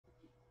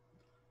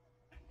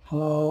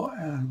Hello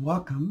and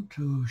welcome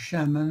to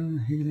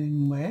Shaman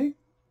Healing Way.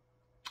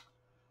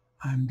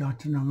 I'm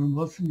Dr. Norman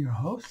Wilson, your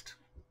host.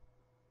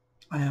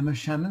 I am a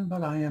shaman,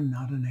 but I am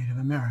not a Native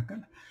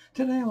American.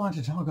 Today I want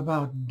to talk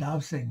about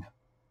dowsing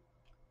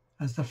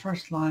as the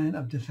first line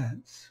of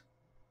defense.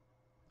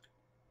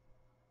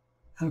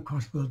 And of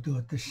course we'll do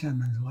it the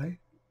shaman's way.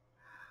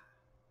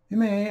 You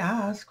may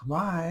ask,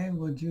 why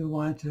would you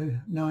want to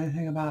know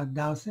anything about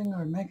dowsing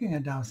or making a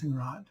dowsing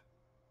rod?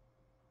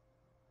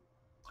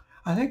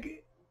 I think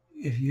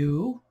if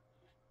you,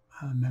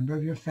 a member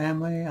of your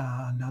family,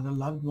 another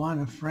loved one,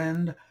 a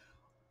friend,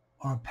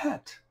 or a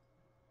pet,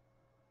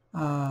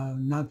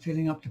 not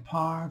feeling up to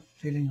par,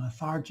 feeling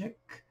lethargic,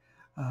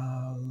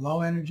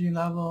 low energy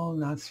level,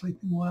 not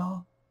sleeping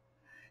well,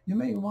 you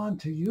may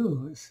want to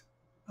use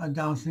a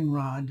dowsing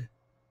rod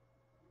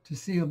to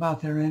see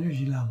about their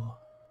energy level.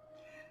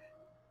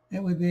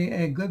 It would be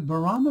a good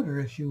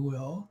barometer, if you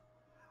will,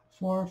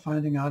 for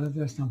finding out if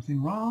there's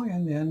something wrong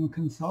and then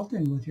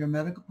consulting with your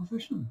medical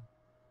professional.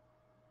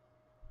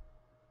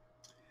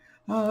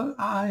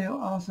 I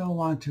also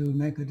want to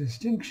make a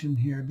distinction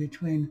here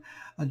between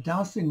a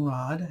dowsing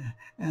rod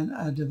and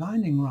a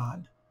divining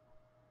rod.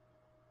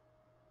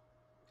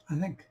 I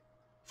think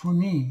for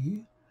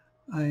me,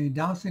 a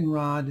dowsing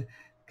rod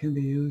can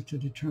be used to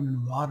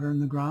determine water in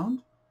the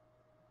ground,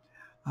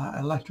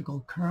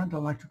 electrical current,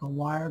 electrical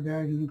wire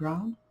buried in the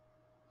ground,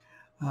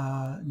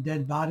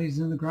 dead bodies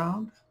in the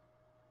ground,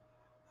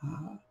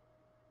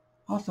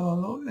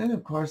 also, and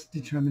of course,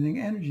 determining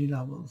energy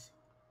levels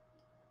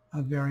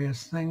of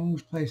various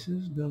things,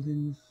 places,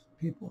 buildings,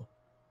 people.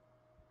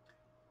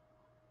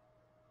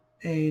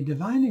 A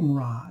divining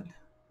rod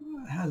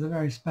has a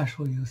very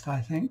special use,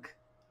 I think,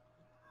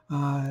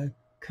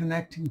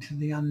 connecting to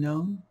the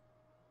unknown,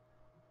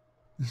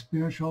 the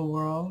spiritual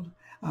world,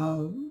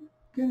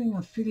 getting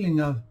a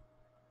feeling of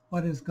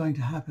what is going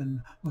to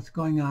happen, what's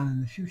going on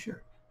in the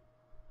future.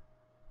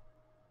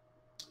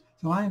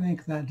 So I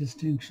make that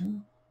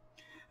distinction.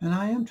 And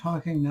I am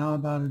talking now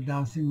about a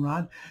dowsing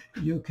rod.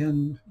 You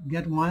can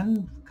get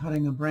one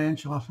cutting a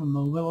branch off from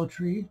a willow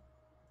tree,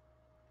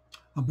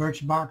 a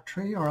birch bark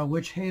tree, or a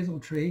witch hazel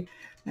tree,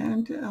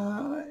 and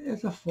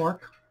it's a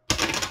fork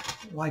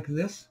like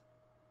this.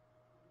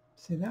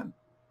 See that?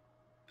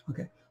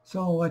 Okay,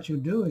 so what you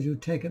do is you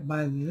take it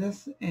by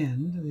this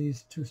end,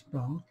 these two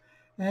prongs,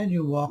 and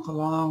you walk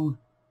along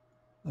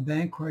a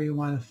bank where you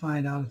want to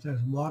find out if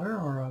there's water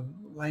or a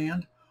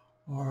land,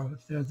 or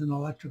if there's an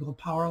electrical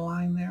power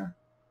line there,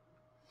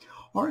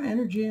 or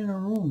energy in a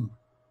room.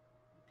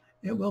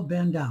 It will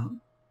bend down,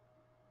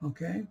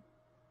 okay?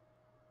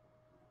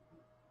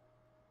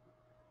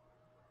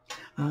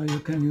 You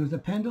can use a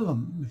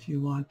pendulum if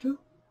you want to.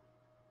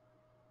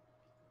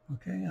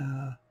 Okay,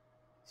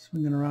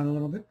 swing it around a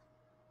little bit.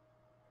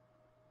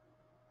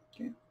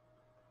 Okay.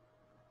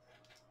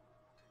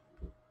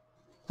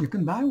 You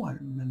can buy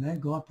one, and they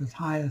go up as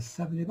high as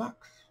 $70.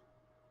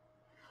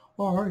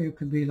 Or you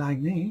could be like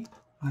me.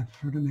 I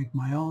prefer to make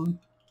my own.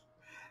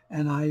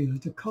 And I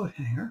used a coat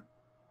hanger,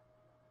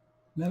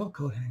 metal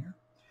coat hanger,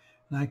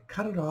 and I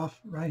cut it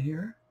off right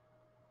here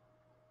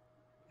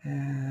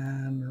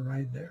and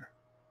right there,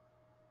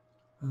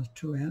 those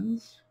two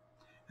ends,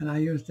 and I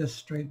used this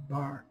straight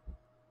bar.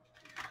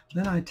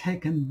 Then I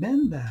take and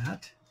bend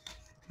that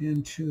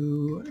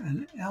into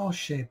an L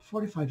shape,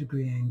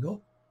 45-degree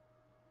angle,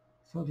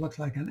 so it looks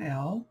like an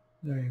L.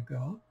 There you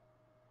go.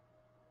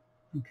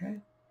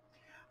 Okay,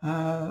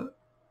 so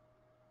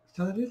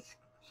that it's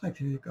like,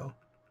 there you go.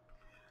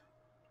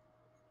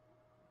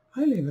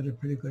 I leave it a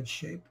pretty good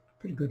shape,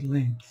 pretty good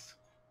length.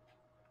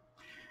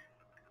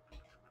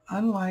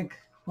 Unlike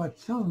what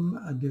some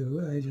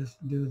do, they just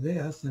do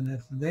this and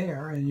it's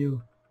there, and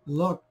you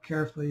look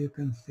carefully, you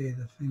can see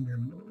the finger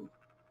move.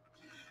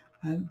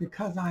 And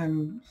because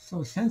I'm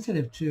so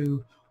sensitive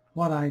to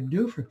what I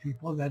do for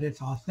people, that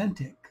it's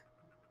authentic,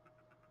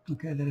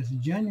 okay, that it's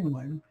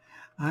genuine,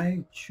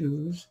 I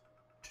choose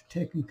to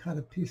take and cut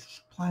a piece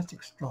of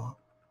plastic straw.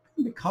 It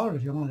can be colored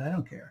if you want, I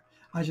don't care.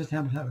 I just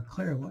happen to have a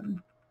clear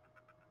one.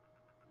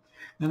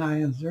 And I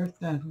insert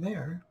that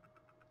there,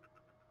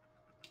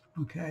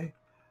 okay?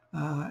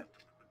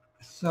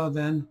 So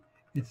then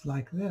it's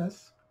like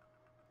this.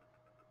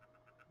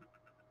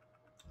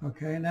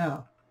 Okay,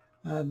 now,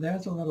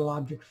 there's a little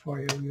object for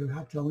you. You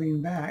have to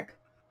lean back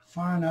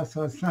far enough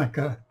so it's not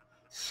going to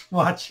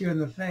swat you in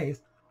the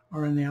face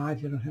or in the eye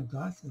if you don't have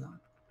glasses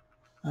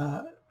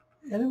on.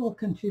 And it will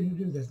continue to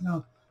do this.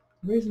 Now,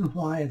 the reason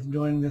why it's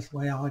doing this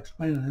way, I'll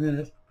explain in a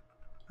minute,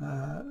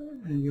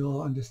 and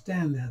you'll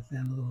understand that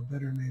then a little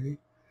better maybe.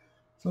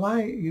 So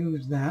I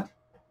use that,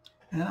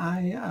 and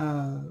I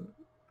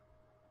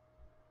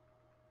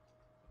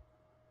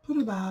put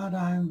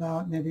I'm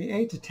about maybe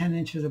 8 to 10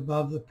 inches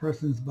above the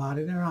person's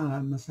body. They're on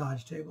a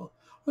massage table,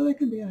 or they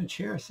can be in a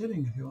chair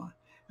sitting if you want.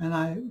 And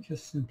I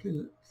just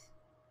simply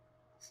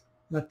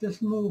let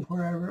this move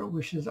wherever it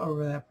wishes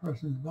over that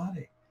person's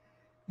body.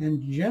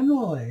 And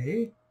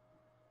generally,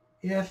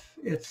 if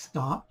it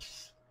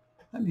stops,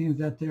 that means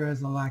that there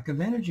is a lack of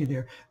energy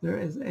there. There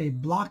is a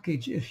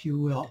blockage, if you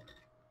will.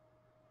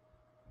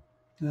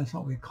 That's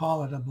what we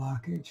call it, a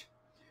blockage.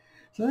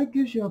 So that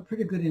gives you a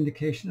pretty good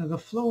indication of the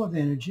flow of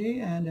energy,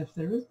 and if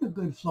there isn't a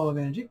good flow of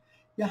energy,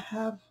 you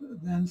have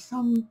then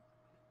some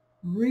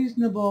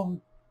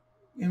reasonable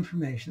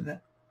information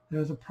that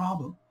there's a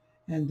problem,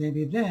 and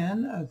maybe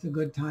then it's a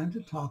good time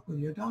to talk with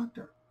your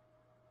doctor,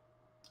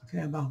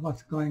 okay, about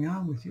what's going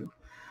on with you.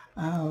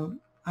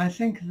 I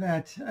think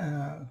that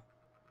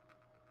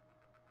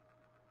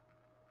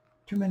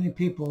too many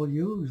people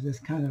use this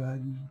kind of a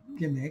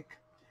gimmick,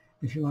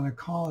 if you want to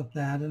call it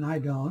that, and I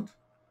don't.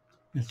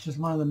 It's just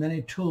one of the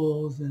many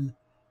tools in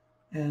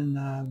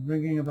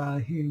bringing about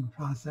a healing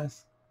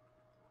process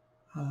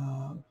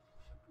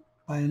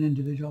by an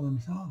individual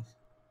themselves.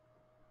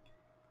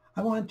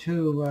 I want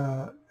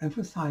to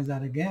emphasize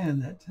that again,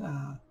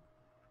 that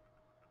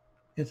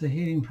it's a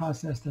healing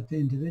process that the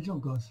individual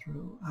goes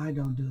through. I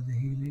don't do the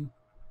healing.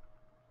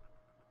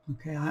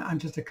 Okay, I'm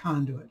just a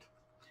conduit,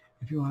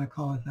 if you want to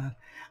call it that.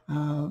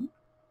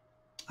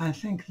 I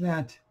think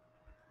that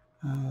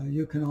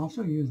you can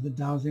also use the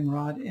dowsing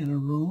rod in a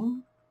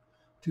room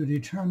to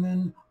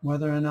determine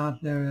whether or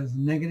not there is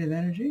negative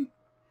energy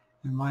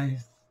and why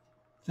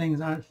things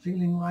aren't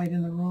feeling right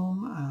in the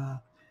room.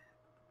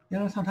 You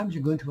know, sometimes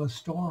you go into a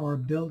store or a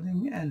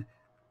building and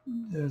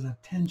there's a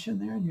tension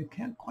there and you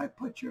can't quite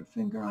put your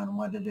finger on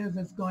what it is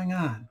that's going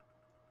on.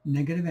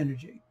 Negative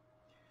energy.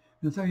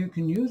 And so you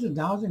can use a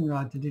dowsing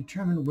rod to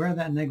determine where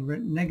that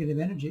negative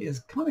energy is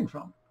coming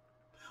from.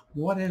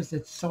 What is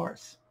its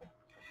source?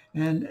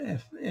 And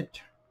if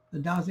the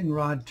dowsing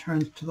rod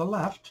turns to the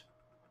left,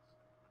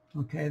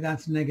 okay,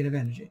 that's negative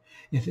energy.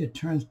 If it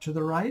turns to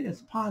the right,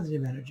 it's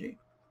positive energy.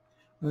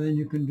 Well, then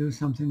you can do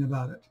something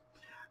about it.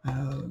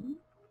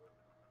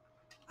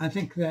 I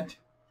think that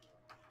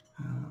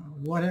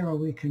whatever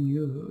we can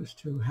use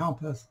to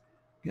help us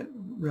get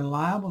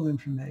reliable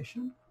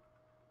information,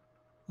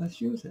 let's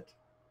use it.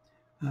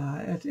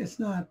 It's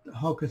not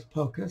hocus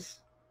pocus.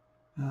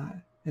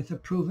 It's a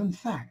proven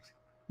fact.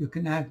 You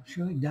can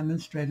actually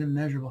demonstrate and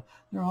measurable.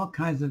 There are all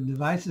kinds of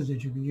devices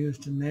that you can use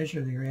to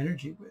measure your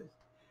energy with.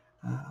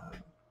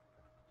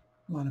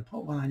 You want to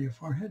put one on your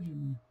forehead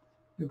and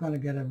you're going to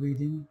get a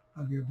reading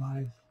of your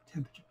body's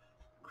temperature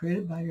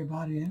created by your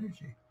body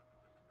energy.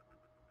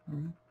 All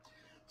right.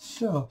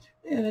 So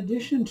in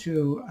addition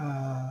to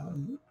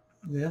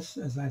this,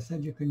 as I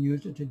said, you can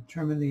use it to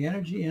determine the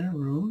energy in a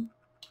room,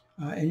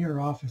 in your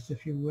office,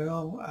 if you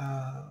will.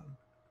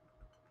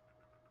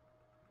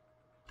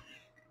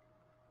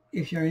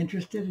 If you're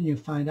interested and you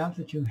find out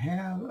that you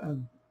have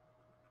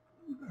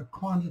a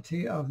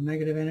quantity of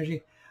negative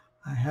energy,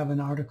 I have an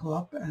article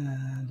up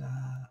and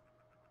a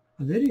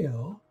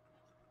video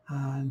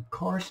on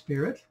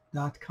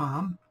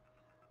corespirit.com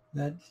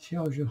that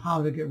shows you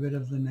how to get rid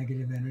of the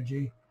negative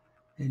energy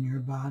in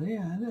your body,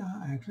 and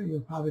actually you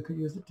probably could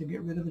use it to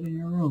get rid of it in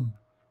your room.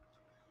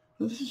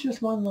 So this is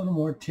just one little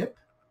more tip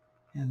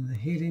in the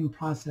healing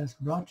process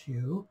brought to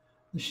you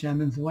the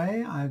Shaman's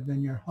Way. I've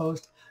been your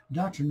host,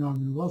 Dr.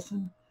 Norman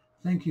Wilson.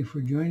 Thank you for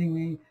joining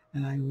me,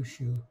 and I wish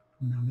you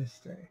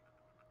namaste.